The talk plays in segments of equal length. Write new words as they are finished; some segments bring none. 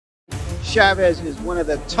Chavez is one of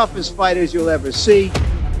the toughest fighters you'll ever see.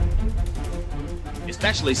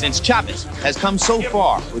 Especially since Chavez has come so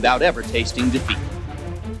far without ever tasting defeat.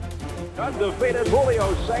 Undefeated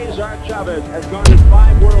Julio Cesar Chavez has garnered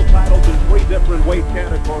 5 world titles in 3 different weight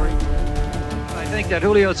categories. I think that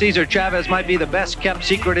Julio Cesar Chavez might be the best kept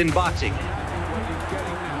secret in boxing.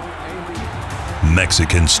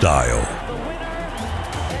 Mexican style.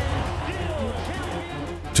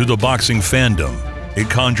 To the boxing fandom, it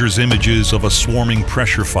conjures images of a swarming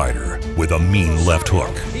pressure fighter with a mean left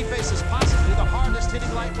hook. He faces possibly the hardest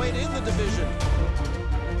hitting lightweight in the division.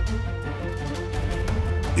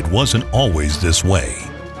 It wasn't always this way.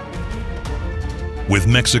 With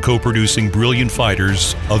Mexico producing brilliant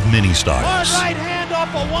fighters of many styles. Hard right hand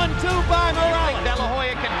off a 1-2 by Morales. De La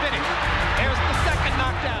Hoya can finish. There's the second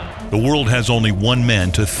knockdown. The world has only one man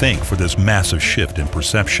to thank for this massive shift in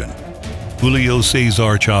perception. Julio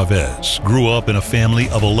Cesar Chavez grew up in a family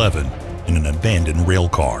of 11 in an abandoned rail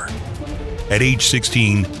car. At age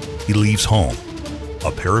 16, he leaves home,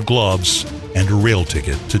 a pair of gloves, and a rail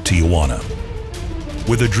ticket to Tijuana.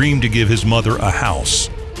 With a dream to give his mother a house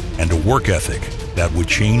and a work ethic that would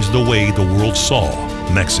change the way the world saw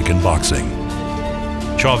Mexican boxing.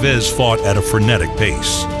 Chavez fought at a frenetic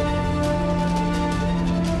pace,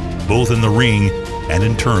 both in the ring and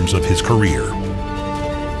in terms of his career.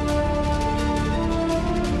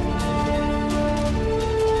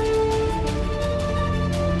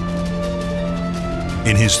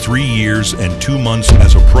 In his 3 years and 2 months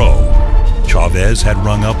as a pro, Chavez had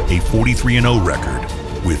rung up a 43-0 record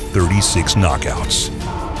with 36 knockouts.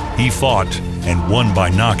 He fought and won by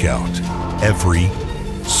knockout every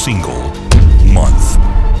single month.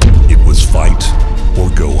 It was fight or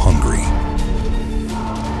go hungry.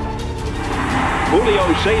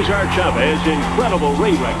 Julio Cesar Chavez's incredible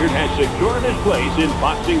ring record has secured his place in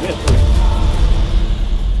boxing history.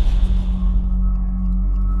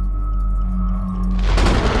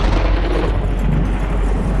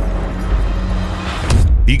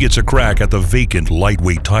 He gets a crack at the vacant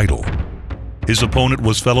lightweight title. His opponent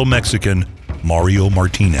was fellow Mexican Mario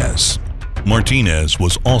Martinez. Martinez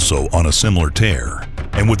was also on a similar tear,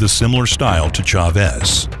 and with a similar style to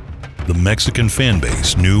Chavez. The Mexican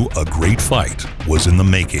fanbase knew a great fight was in the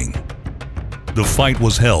making. The fight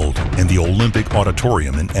was held in the Olympic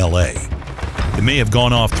Auditorium in LA. It may have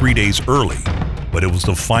gone off 3 days early, but it was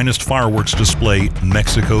the finest fireworks display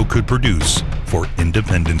Mexico could produce for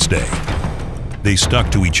Independence Day. They stuck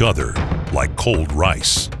to each other like cold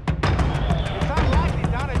rice. It's unlikely,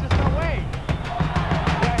 Don. I just don't wait.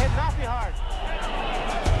 Yeah, hit Nazi hard.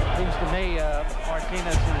 Seems to me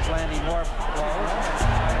Martinez is landing more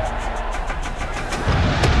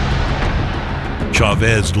blows.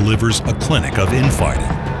 Chavez delivers a clinic of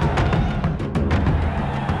infighting.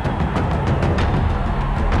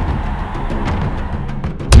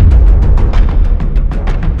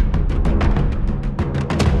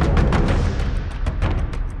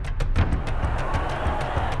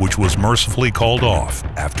 Which was mercifully called off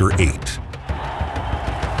after 8.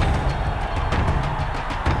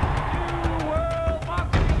 World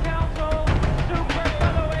Boxing Council Super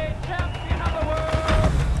Featherweight Champion of the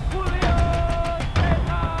World, Julio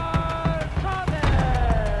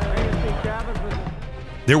Cesar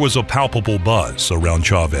Chavez. There was a palpable buzz around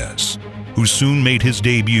Chavez, who soon made his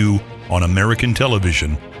debut on American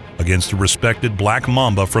television against the respected Black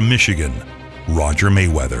Mamba from Michigan, Roger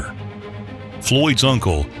Mayweather. Floyd's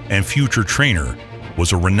uncle and future trainer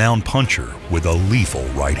was a renowned puncher with a lethal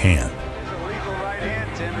right hand.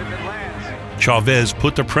 Chavez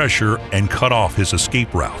put the pressure and cut off his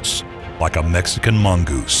escape routes like a Mexican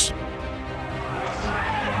mongoose.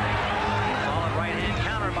 Solid right hand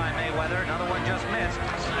counter by Mayweather. Another one just missed.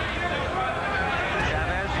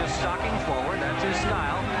 Chavez just stalking forward. That's his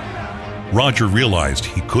style. Roger realized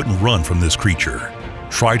he couldn't run from this creature,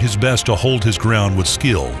 tried his best to hold his ground with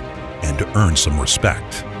skill and to earn some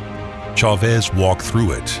respect. Chavez walked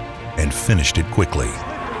through it and finished it quickly.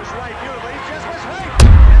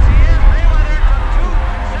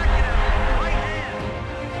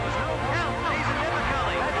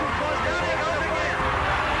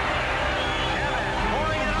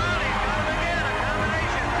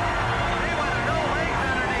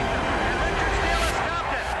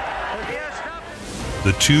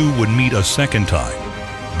 The two would meet a second time.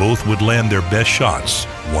 Both would land their best shots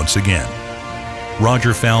once again.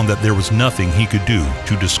 Roger found that there was nothing he could do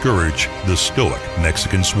to discourage the stoic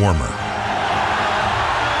Mexican swarmer.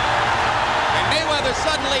 And Mayweather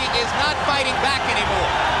suddenly is not fighting back anymore.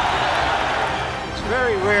 It's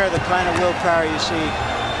very rare the kind of willpower you see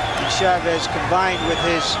in Chavez combined with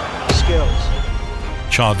his skills.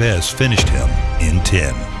 Chavez finished him in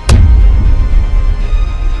 10.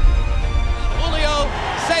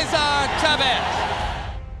 Cesar Chavez.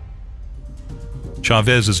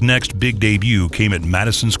 Chavez's next big debut came at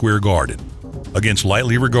Madison Square Garden against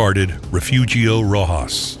lightly regarded Refugio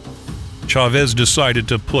Rojas. Chavez decided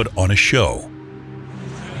to put on a show.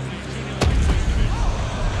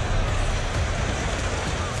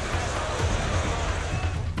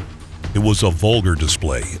 It was a vulgar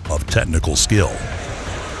display of technical skill.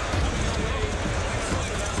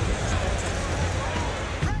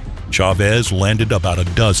 Chavez landed about a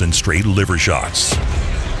dozen straight liver shots.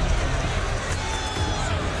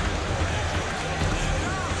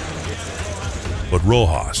 But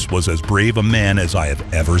Rojas was as brave a man as I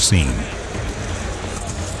have ever seen.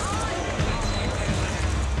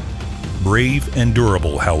 Brave and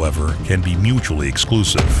durable, however, can be mutually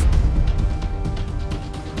exclusive.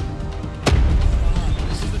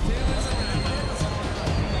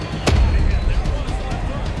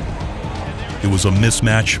 It was a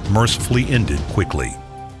mismatch mercifully ended quickly.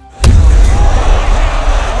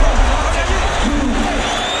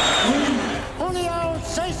 Julio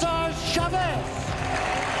Cesar Chavez.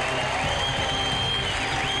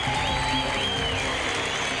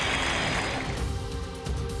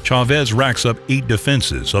 Chavez racks up 8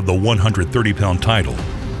 defenses of the 130-pound title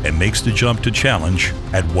and makes the jump to challenge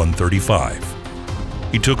at 135.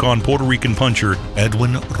 He took on Puerto Rican puncher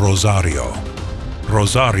Edwin Rosario.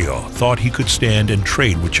 Rosario thought he could stand and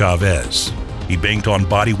trade with Chavez. He banked on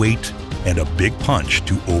body weight and a big punch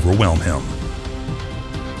to overwhelm him.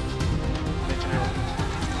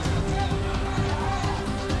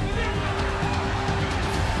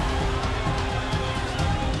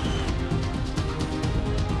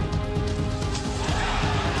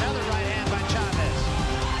 Another right hand by Chavez.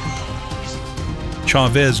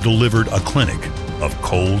 Chavez delivered a clinic of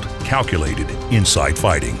cold, calculated inside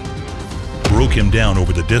fighting. Broke him down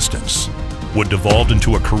over the distance, what devolved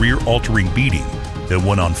into a career-altering beating that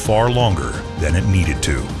went on far longer than it needed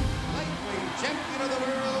to. Lightweight champion of the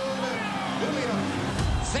world, Julio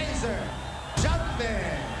Cesar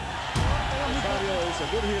Chavez. Rosario is a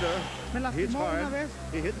good hitter. He hits hard.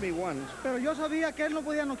 He hit me once. But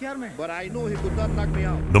I knew he could not knock me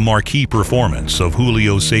out. The marquee performance of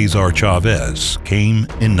Julio Cesar Chavez came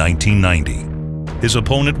in 1990. His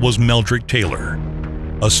opponent was Meldrick Taylor,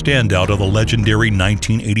 a standout of the legendary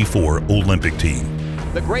 1984 Olympic team.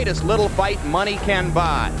 The greatest little fight money can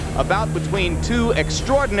buy. A bout between two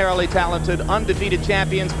extraordinarily talented, undefeated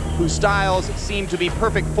champions whose styles seem to be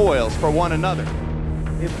perfect foils for one another.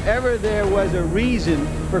 If ever there was a reason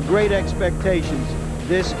for great expectations,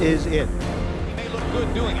 this is it. He may look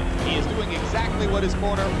good doing it. He is doing exactly what his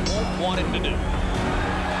corner won't want him to do.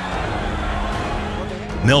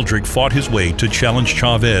 Meldrick fought his way to challenge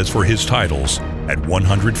Chavez for his titles at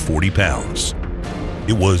 140 pounds.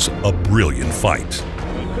 It was a brilliant fight.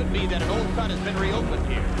 It could be that an old cut has been reopened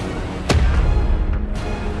here.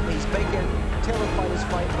 He's making Taylor fight his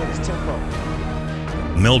fight with his tempo.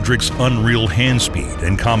 Meldrick's unreal hand speed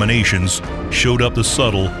and combinations showed up the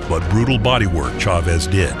subtle but brutal bodywork Chavez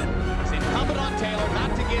did. It's incumbent on Taylor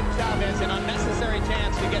not to give Chavez an unnecessary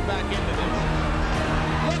chance to get back into this.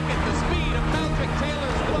 Look at the speed of Meldrick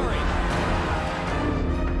Taylor's flurry.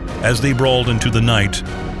 As they brawled into the night,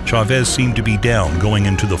 Chavez seemed to be down going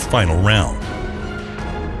into the final round.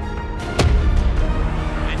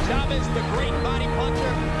 And Chavez, the great body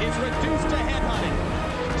puncher, is reduced to headhunting.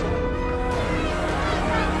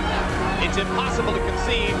 It's impossible to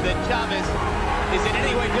conceive that Chavez is in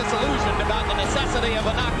any way disillusioned about the necessity of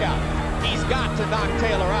a knockout. He's got to knock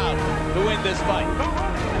Taylor out to win this fight.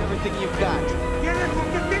 Everything you've got.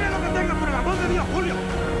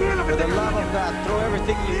 For the love of God, throw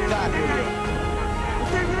everything you've got, Julio.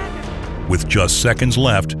 With just seconds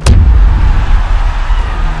left,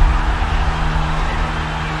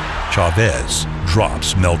 Chavez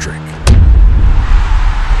drops Meldrick.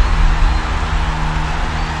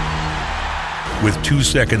 With 2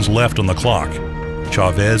 seconds left on the clock,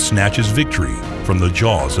 Chavez snatches victory from the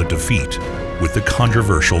jaws of defeat with the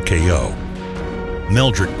controversial KO.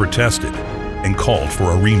 Meldrick protested and called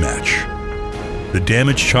for a rematch. The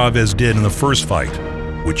damage Chavez did in the first fight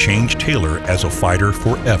would change Taylor as a fighter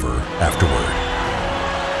forever afterward.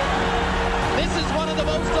 This is one of the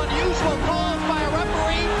most unusual calls by a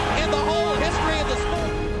referee in the whole history of the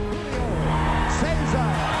sport.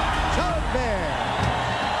 Cesar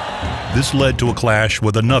Chavez. This led to a clash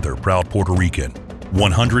with another proud Puerto Rican.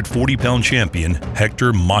 140-pound champion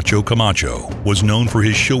Hector Macho Camacho was known for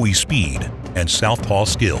his showy speed and southpaw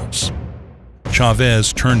skills.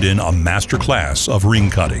 Chavez turned in a master class of ring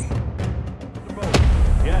cutting.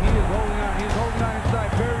 Yeah, he is holding on. He's holding on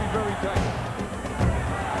inside very, very tight.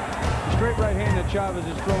 straight right hand that Chavez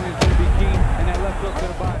is throwing is going to be key, and that left hook to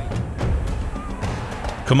the body.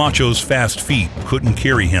 Camacho's fast feet couldn't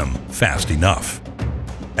carry him fast enough.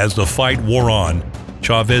 As the fight wore on,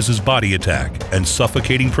 Chavez's body attack and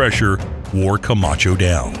suffocating pressure wore Camacho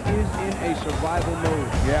down. He is in a survival mode.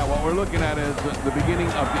 Yeah, what we're looking at is the beginning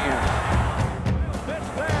of the end.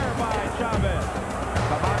 Missed there by Chavez.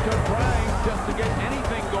 Camacho trying just to get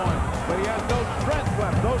anything going, but he has no strength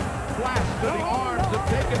left. Those blasts to the arms have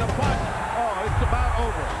taken a punch. Oh, it's about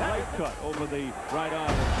over. Right cut over the right arm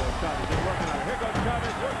of Chavez. He's working on it. Here goes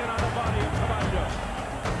Chavez working on the body of Camacho.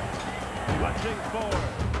 Lunging forward.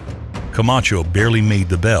 Camacho barely made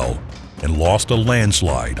the bell and lost a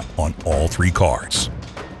landslide on all 3 cards.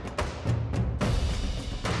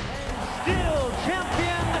 Still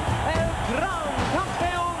champion, el gran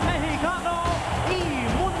campeón mexicano y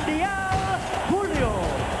mundial, Julio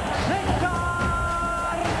Cesar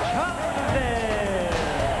Chavez.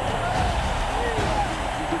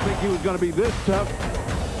 Did you think he was going to be this tough?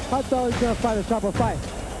 I thought he was going to fight a tougher fight,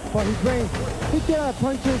 but he did a lot of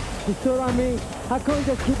punches, he stood on me. I couldn't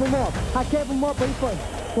just keep him up. I kept him up, but he fought.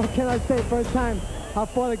 What can I say? First time I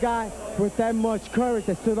fought a guy with that much courage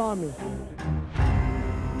that stood on me.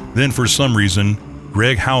 Then for some reason,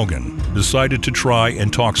 Greg Haugen decided to try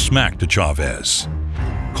and talk smack to Chavez.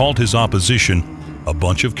 Called his opposition a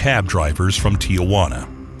bunch of cab drivers from Tijuana.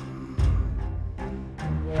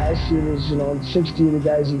 I see it as, 60 of the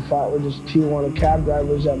guys he fought were just Tijuana cab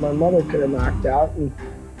drivers that my mother could have knocked out. And,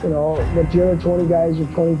 but the other 20 guys or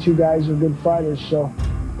 22 guys are good fighters. So,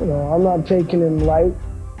 I'm not taking him light,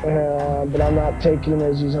 but I'm not taking him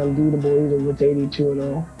as he's unbeatable either with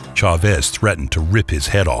 82-0. Chavez threatened to rip his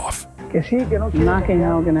head off. Knocking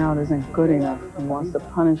Haugen out isn't good enough. He wants to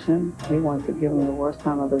punish him. He wants to give him the worst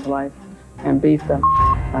time of his life and beat the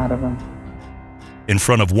out of him. In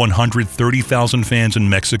front of 130,000 fans in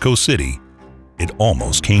Mexico City, it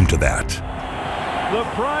almost came to that. The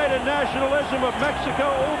pride and nationalism of Mexico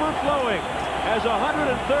overflowing as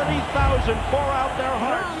 130,000 pour out their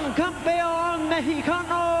hearts. Gran campeón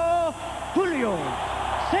mexicano, Julio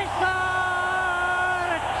Cesar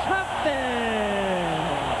Chavez.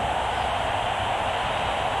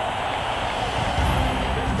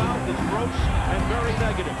 His mouth is gross and very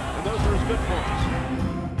negative, and those are his good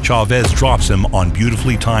points. Chavez drops him on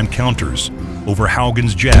beautifully timed counters over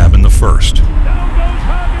Haugen's jab in the first. Down goes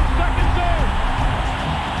Haugen's second zone.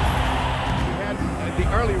 He had the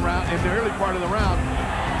early round, in the early part of the round.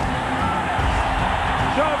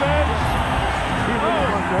 Chavez. He really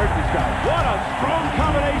wants to hurt this guy. What a strong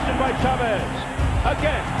combination by Chavez.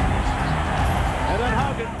 Again. And then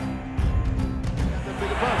Haugen.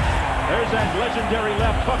 There's that legendary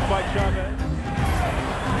left hook by Chavez.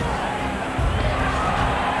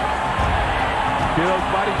 See those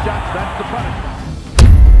body shots, that's the punishment.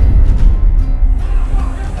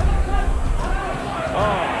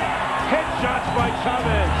 Oh, head shots by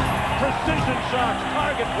Chavez. Precision shots,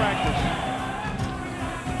 target practice.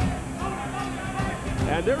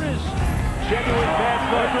 And there is genuine bad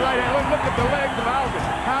blood. Right hand. Look at the legs of Haugen.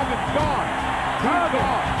 Haugen's gone. He's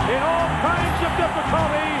gone. In all kinds of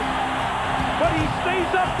difficulty, but he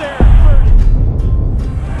stays up there.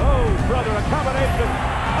 Oh, brother, a combination.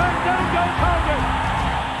 And down goes Haugen.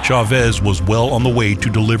 Chavez was well on the way to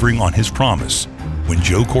delivering on his promise when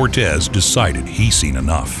Joe Cortez decided he's seen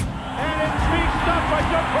enough. And it's being stopped by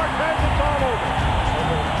Joe Cortez. It's all over.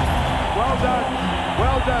 Well done.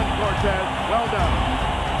 Well done, Cortez. Well done.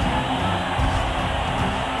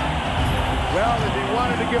 Well, if he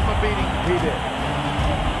wanted to give him a beating, he did.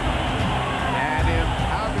 And if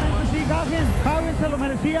Haugen... Sí, Haugen se lo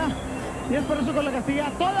merecía. Y es por eso que lo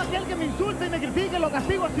castiga. Todo aquel que me insulte y me critique, lo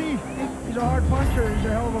castigo así. He's a hard puncher. He's a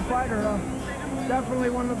hell of a fighter. Definitely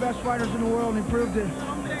one of the best fighters in the world, and he proved it.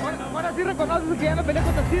 Ahora sí reconoces que ya no peleé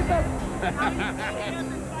con taxistas.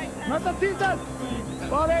 ¿No taxistas?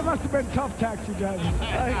 Well, they must have been tough taxi drivers.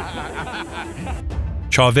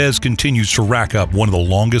 Chavez continues to rack up one of the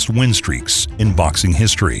longest win streaks in boxing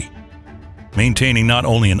history, maintaining not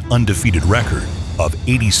only an undefeated record of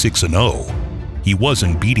 86-0, he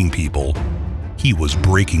wasn't beating people, he was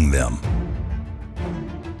breaking them.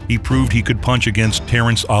 He proved he could punch against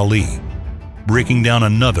Terrence Ali, breaking down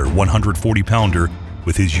another 140-pounder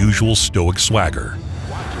with his usual stoic swagger.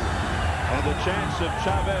 And the chance of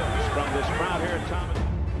Chavez from this crowd here at Thomas.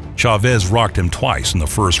 Chavez rocked him twice in the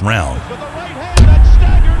first round, With the right hand that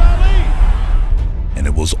staggered Ali. and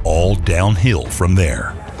it was all downhill from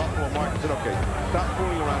there. Buffalo Martin said, okay, stop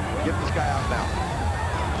fooling around. Get this guy out now.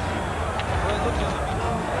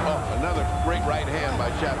 Oh, another great right hand by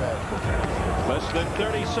Chavez. Less than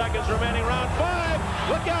 30 seconds remaining, round 5.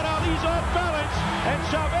 Look out, Ali's off balance, and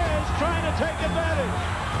Chavez Chavez trying to take advantage.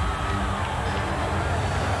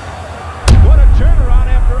 What a turnaround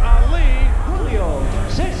after Ali. Julio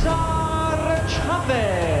Cesar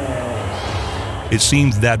Chavez. It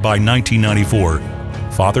seemed that by 1994,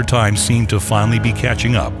 Father Time seemed to finally be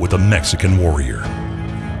catching up with the Mexican warrior.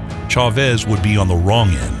 Chavez would be on the wrong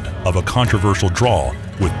end of a controversial draw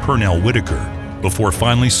with Pernell Whitaker before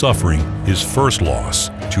finally suffering his first loss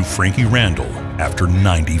to Frankie Randall after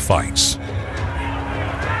 90 fights.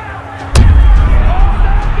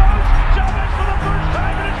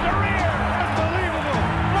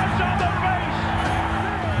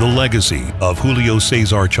 The legacy of Julio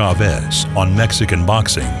Cesar Chavez on Mexican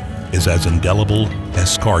boxing is as indelible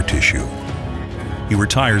as scar tissue. He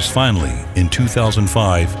retires finally in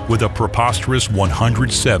 2005 with a preposterous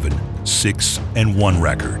 107-6-1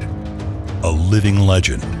 record. A living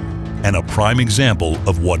legend and a prime example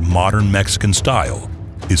of what modern Mexican style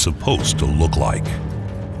is supposed to look like.